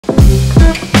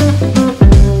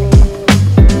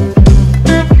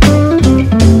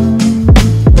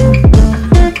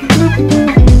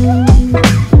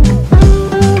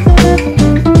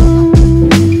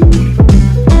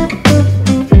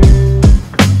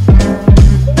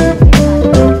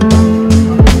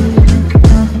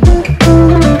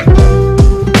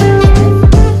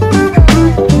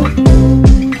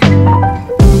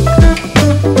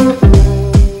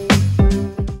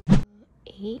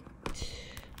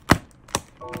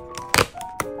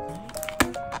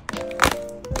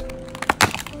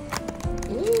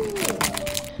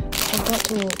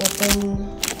to open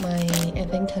my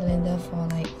advent calendar for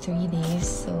like 3 days,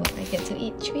 so I get to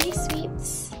eat 3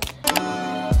 sweets.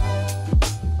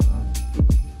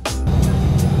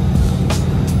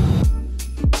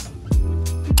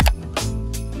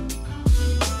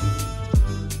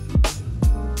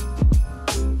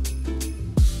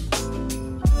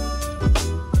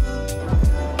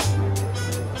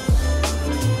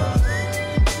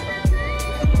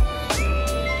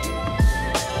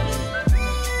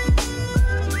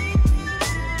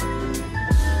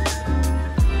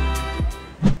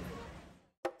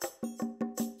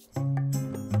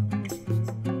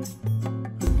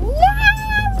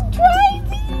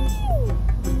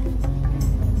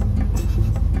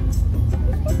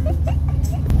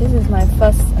 This is my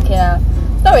first,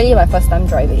 it's not really my first time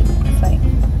driving.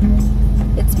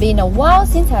 It's been a while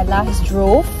since I last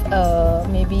drove.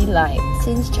 Maybe like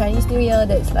since Chinese New Year,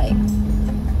 that's like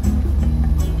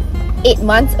 8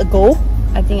 months ago.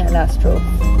 I think I last drove.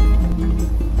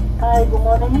 Hi, good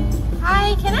morning.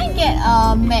 Hi, can I get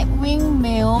a McWing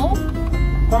meal?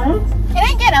 Sorry? Can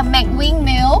I get a McWing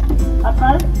meal?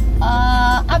 Upsize?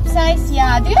 Upsize,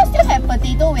 yeah. Do you still have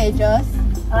potato wedges?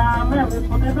 Ma'am, with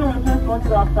potato wedges, don't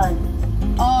need upsize.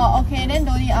 Oh, okay, then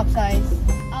don't need upsize.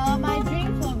 My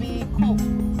drinks will be Coke.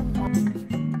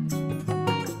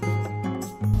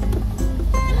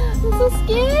 I'm so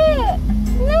scared.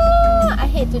 No, I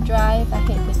hate to drive. Thank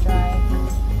you.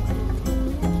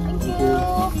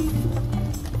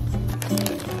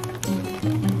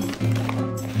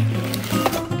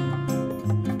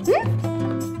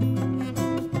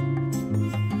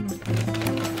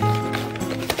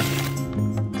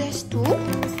 There's 2?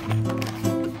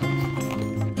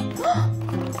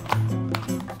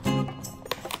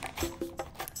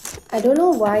 I don't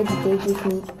know why did they give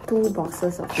me 2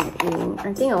 boxes of McWing.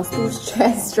 I think I was too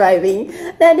stressed driving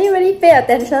that I didn't really pay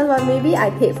attention, but maybe I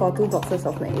paid for 2 boxes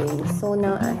of McWing. So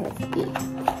now I have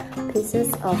 8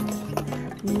 pieces of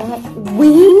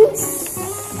McWings.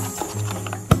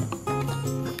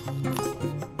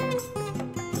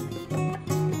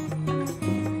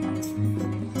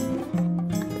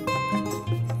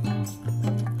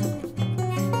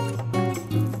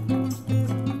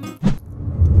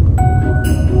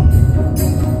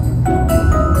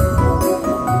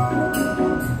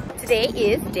 Today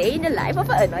is day in the life of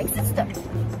an annoying sister.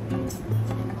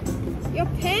 Your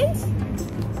pants? Yeah,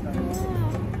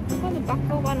 I want to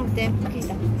buckle one of them. Okay,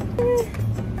 done.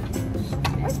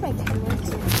 Where's my camera?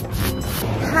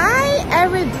 Hi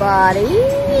everybody!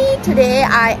 Today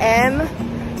I am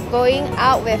going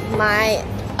out with my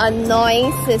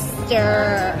annoying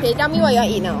sister. Okay, tell me what you want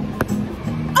to eat now.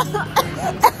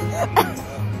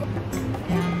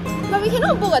 But we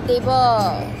cannot book a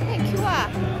table. Thank you.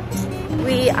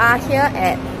 We are here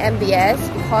at MBS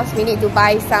because we need to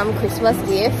buy some Christmas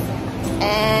gifts,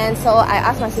 and so I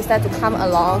asked my sister to come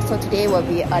along. So today will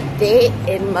be a day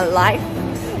in my life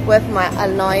with my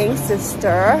annoying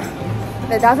sister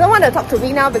that doesn't want to talk to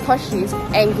me now because she's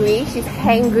angry. She's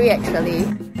hangry actually.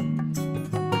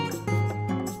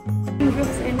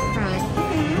 Brooks and Pratt.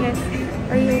 Yes.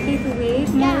 Are you okay to wait?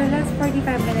 More or less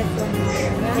 45 minutes long.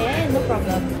 Yeah, no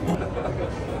problem.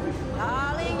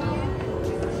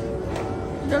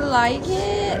 Don't like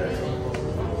it.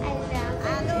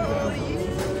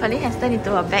 Funny has turned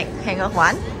into a bag hanger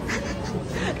one.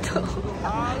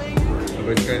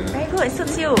 Very good, it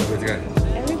suits you.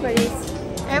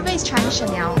 Everybody's trying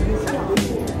Chanel.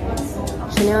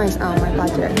 Chanel is out of my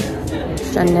budget.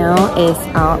 Chanel is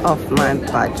out of my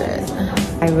budget.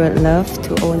 I would love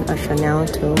to own a Chanel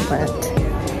too, but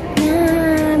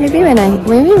yeah, maybe when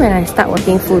I start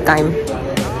working full time.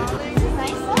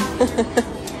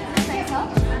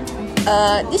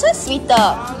 This one's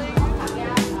sweeter.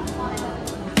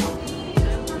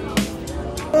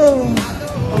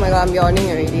 Oh my god, I'm yawning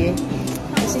already.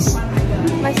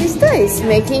 My sister is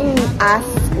making us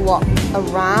walk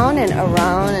around and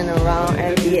around and around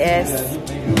MBS,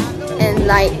 and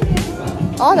like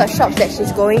all the shops that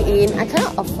she's going in, I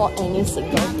cannot afford any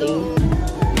single thing.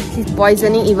 She's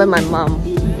poisoning even my mom.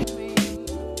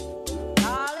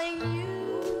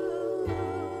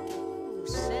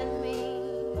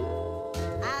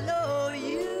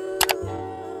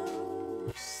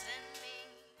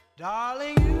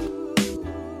 Darling, you.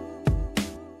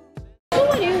 So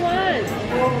what do you want?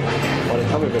 Oh, they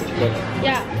come with the chicken.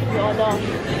 Yeah, you order.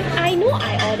 I know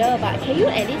I order, but can you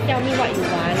at least tell me what you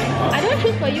want? I don't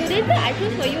choose for you. Later I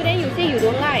choose for you, then you say you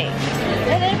don't like.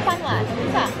 Then fun what?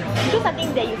 Choose something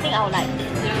that you think I will like.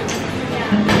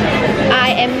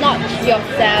 I am not your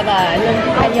servant,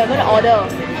 and you're gonna order.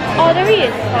 Ordering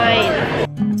is fine.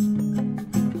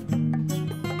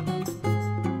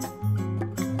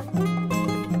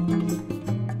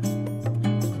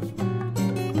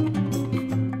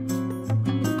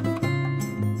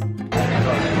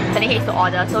 Sunny hates to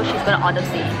order, so she's gonna order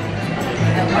today.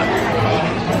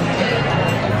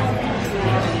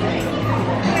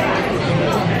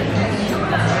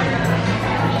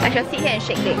 I shall sit here and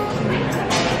shake legs.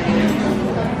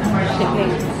 Shake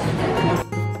legs.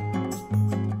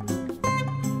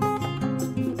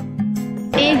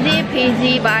 Easy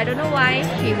peasy, but I don't know why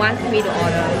she wants me to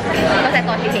order. Because I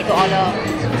thought she hated to order.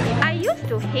 I used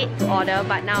to hate to order,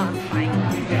 but now I'm fine.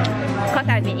 Because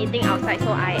I've been eating outside,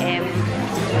 so I am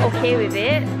okay with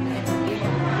it.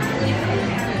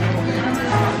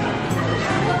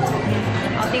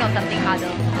 I'll think of something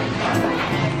harder.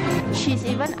 She's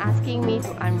even asking me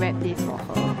to unwrap this for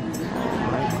her. Oh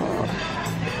my god.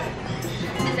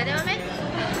 Is that it, man?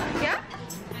 Yeah?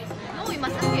 No, you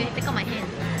must ask me. You take out my hand.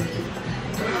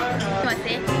 You must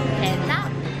say, hands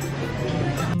up.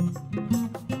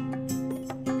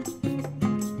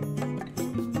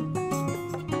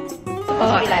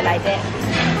 Should be like that.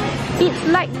 It's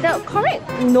like the correct.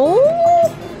 No.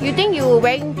 You think you're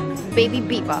wearing baby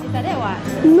beep? Is like that what?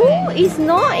 No, it's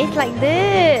not. It's like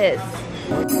this.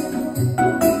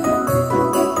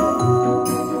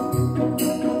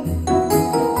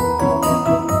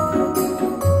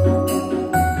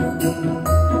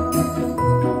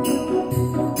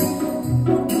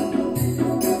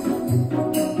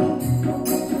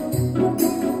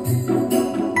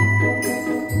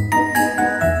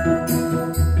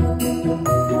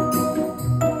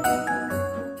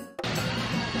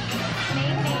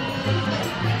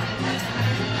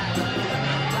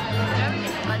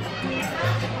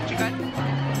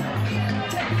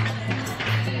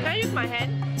 My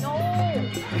hand? No!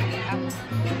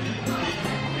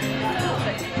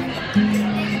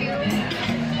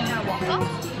 Can I walk off?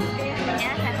 Can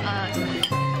I have a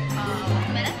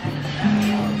watermelon?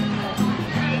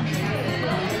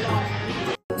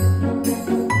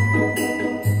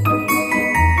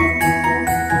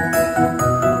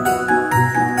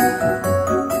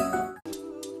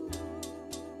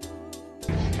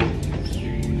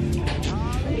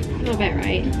 Not bad,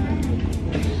 right?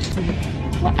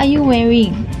 What are you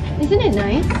wearing? Isn't it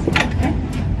nice?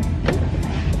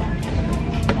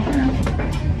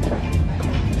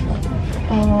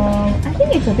 I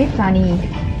think it's a bit funny.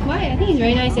 Why? I think it's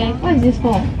very nice, eh? What is this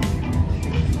for?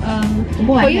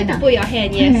 For you to put your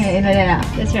hand, yes. Like that.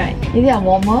 That's right. Is it a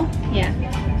warmer? Yeah.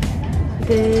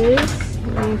 This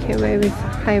you can wear with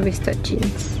high-waisted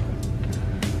jeans.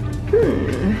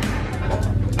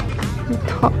 The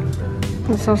top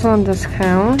is also on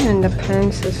discount, and the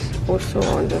pants is also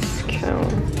on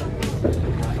discount.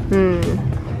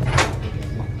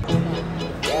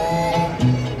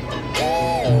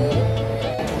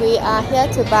 We are here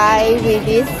to buy with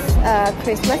this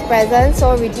Christmas present.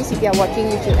 So Regis, if you are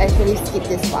watching, you should actually skip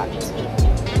this part.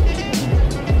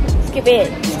 Skip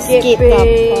it. Skip it.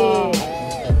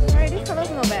 Alright, this color's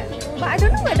not bad. But I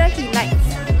don't know whether he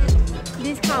likes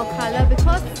this kind of color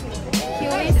because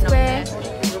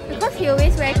he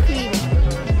always wear cream.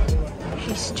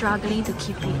 She's struggling to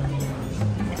keep it.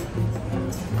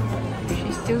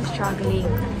 She's still struggling.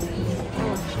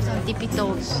 Oh, she's on tippy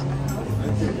toes.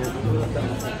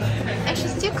 And she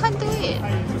still can't do it.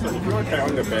 So if you want to try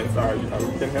on the bands,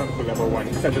 you can help to level 1.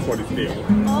 This is just for display.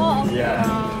 Oh, okay.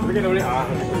 Yeah. We can only ask.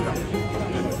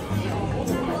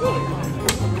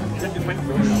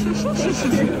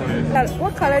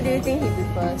 What color do you think he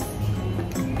prefers?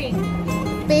 Pink.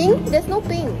 Pink? There's no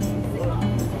pink.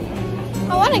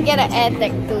 I want to get an air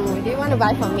tag too. Do you want to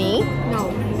buy for me?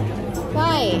 No.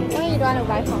 Why? Why you don't want to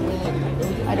buy for me?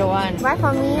 I don't want. Buy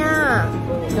for me, ah.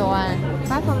 Don't want.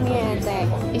 Buy for me an air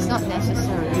tag. It's not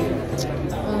necessary.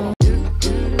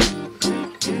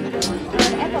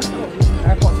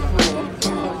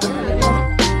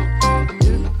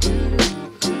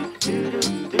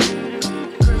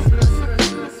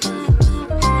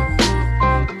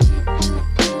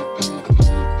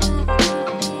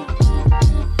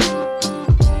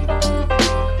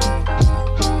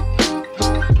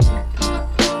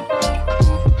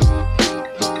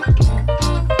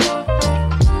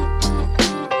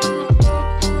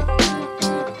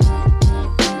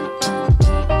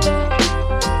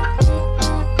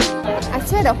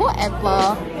 The whole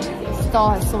Apple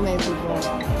store has so many people. What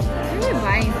are you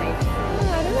buying? I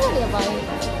don't know what they're buying.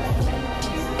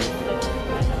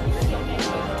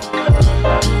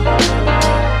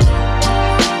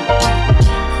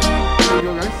 Thank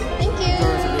you, guys. Thank you.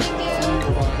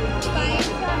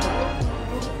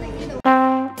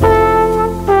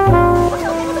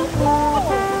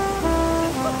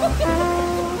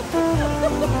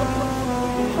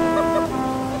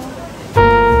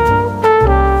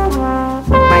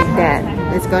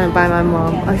 Gonna buy my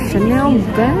mom a Chanel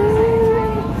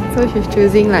bag. So So she's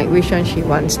choosing like which one she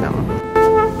wants now.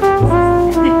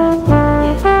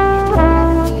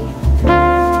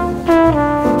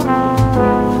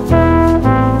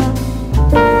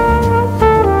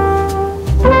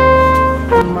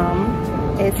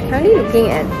 Mom is currently looking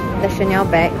at the Chanel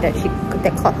bag that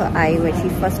caught her eye when she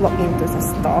first walked into the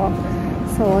store.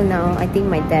 So now I think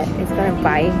my dad is gonna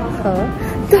buy her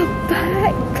the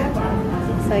bag.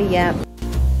 So yeah.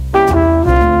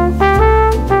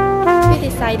 You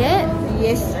decided?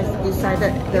 Yes, I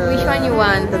decided Which one you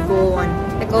want? The gold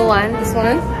one. The gold one? This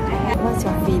one? What's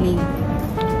your feeling?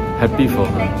 Happy for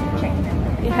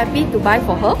her. You happy to buy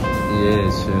for her?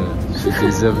 Yeah, sure. She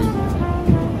deserves it.